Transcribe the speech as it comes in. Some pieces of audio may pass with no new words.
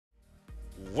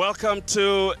Welcome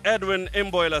to Edwin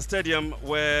Imboela Stadium,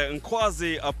 where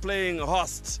Nkwazi are playing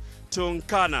host to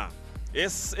Nkana.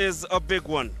 This is a big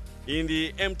one in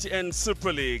the MTN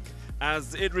Super League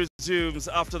as it resumes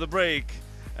after the break,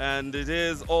 and it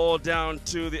is all down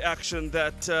to the action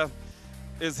that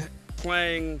is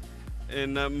playing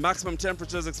in maximum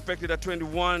temperatures expected at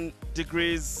 21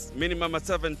 degrees, minimum at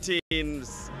 17.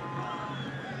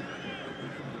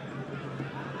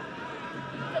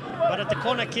 But at the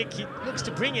corner kick, he looks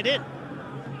to bring it in.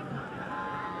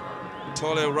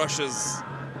 Tole rushes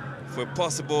for a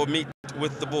possible meet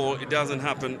with the ball. It doesn't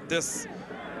happen. This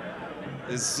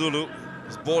is Zulu.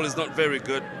 His ball is not very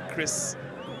good. Chris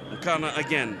Nkana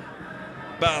again.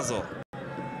 Basil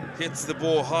hits the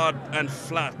ball hard and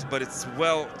flat, but it's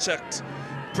well checked.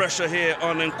 Pressure here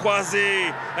on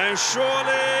Nkwazi, and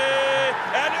surely,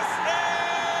 and it's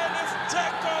in! It's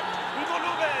Jacob Nkana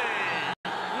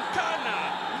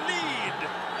lead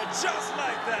just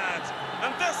like that.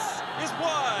 And this is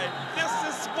why this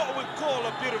is what we call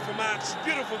a beautiful match,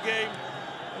 beautiful game,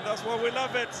 and that's why we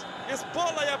love it. It's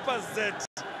Bola Yapazet,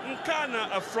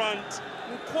 Nkana up front,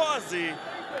 Nkwazi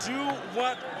do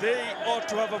what they ought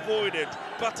to have avoided,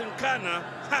 but Nkana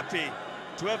happy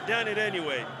to have done it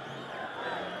anyway.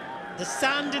 The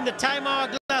sand in the time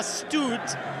hourglass stood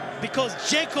because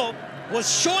Jacob was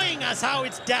showing us how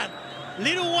it's done.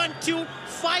 Little 1-2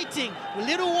 fighting,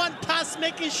 little one pass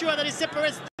making sure that he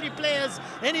separates three players,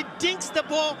 and he dinks the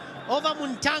ball over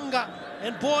Muntanga,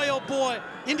 and boy oh boy,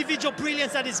 individual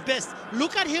brilliance at his best.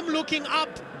 Look at him looking up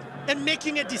and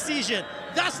making a decision.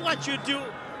 That's what you do.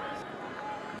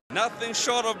 Nothing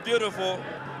short of beautiful.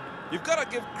 You've got to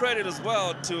give credit as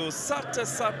well to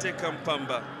Sate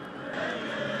Kampamba.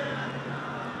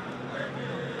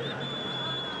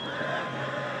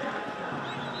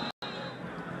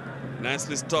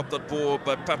 Nicely stopped that ball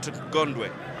by Patrick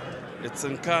Gondwe. It's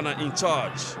Nkana in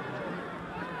charge.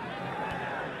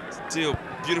 Still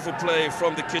beautiful play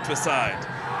from the Kitwe side.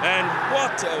 And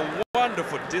what a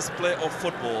wonderful display of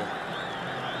football.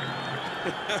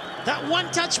 That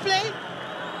one-touch play,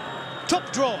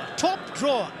 top drawer, top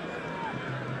drawer.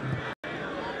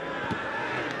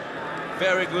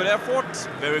 Very good effort,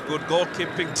 very good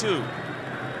goalkeeping too.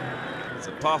 It's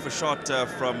a powerful shot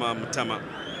from Mutama.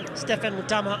 Stephen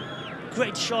Mutama,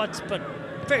 great shot, but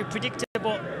very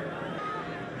predictable.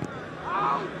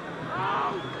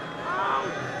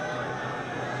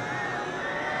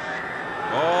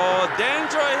 Oh,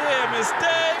 danger here,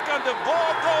 mistake, and the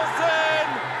ball goes